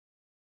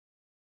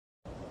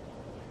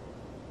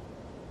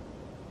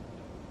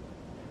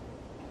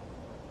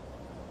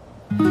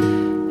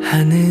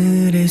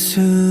하늘의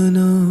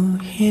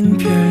수놓인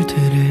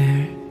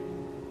별들을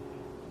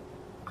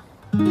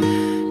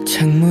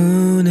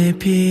창문에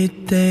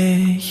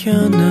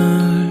빗대어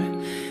널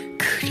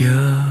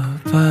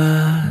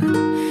그려봐.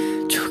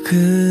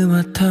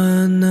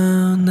 조그맣던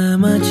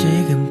너나마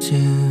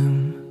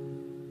지금쯤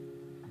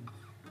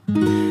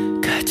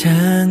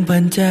가장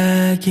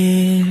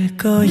반짝일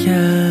거야.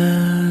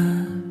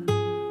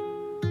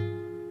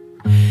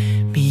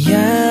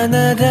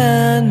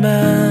 미안하단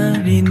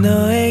말이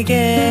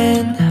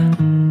너에겐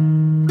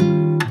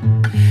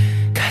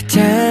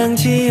가장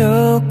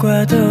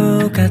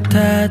지옥과도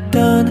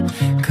같았던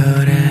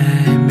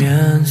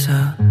거라면서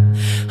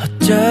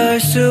어쩔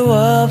수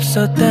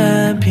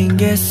없었단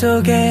핑계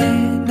속에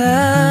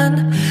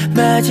난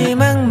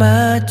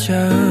마지막마저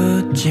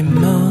웃지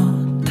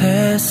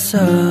못했어.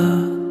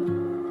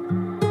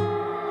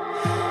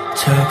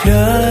 저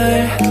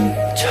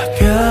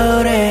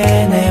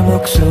별에 내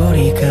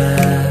목소리가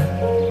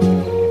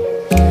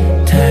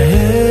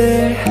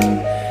닿을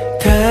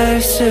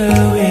수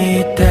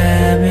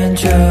있다면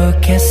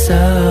좋겠어.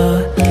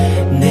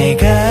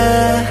 내가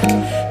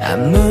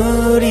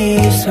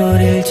아무리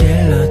소리를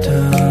질러도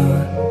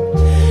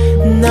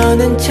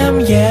너는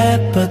참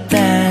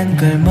예뻤단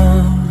걸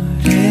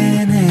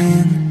모르는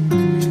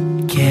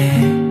게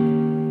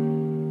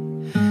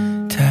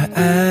다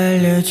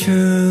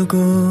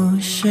알려주고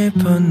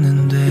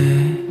싶었는데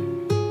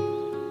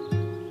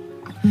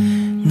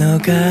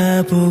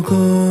너가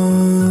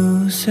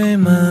보고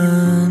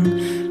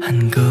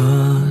쓸만한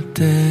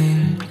것들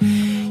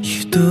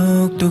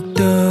유독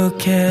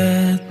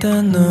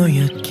똑똑했던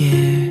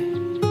너였기에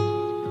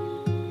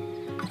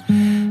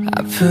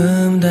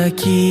아픔 다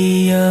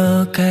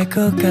기억할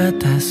것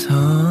같아서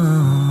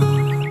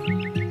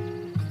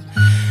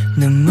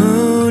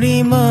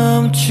눈물이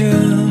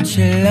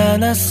멈추질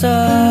않았어.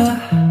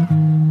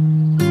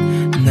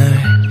 널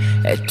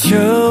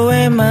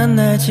애초에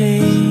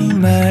만나지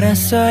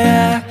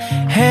말았어야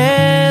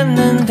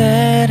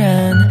했는데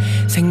란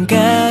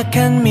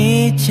생각한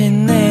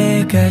미친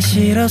내가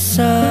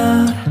싫었어.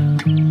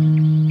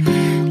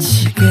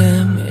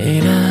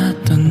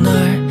 지금이라도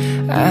널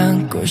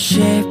안고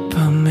싶어.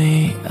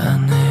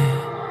 미안해.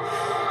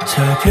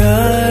 저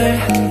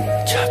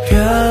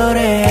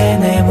별에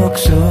내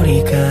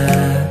목소리가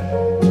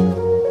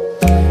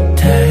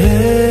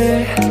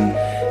닿을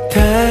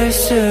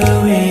수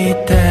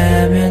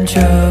있다면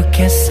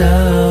좋겠어.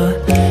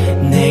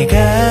 내가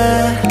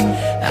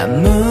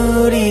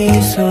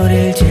아무리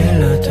소리를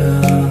질러도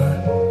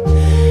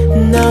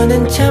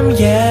너는 참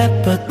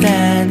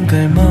예뻤단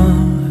걸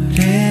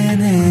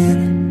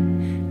모르는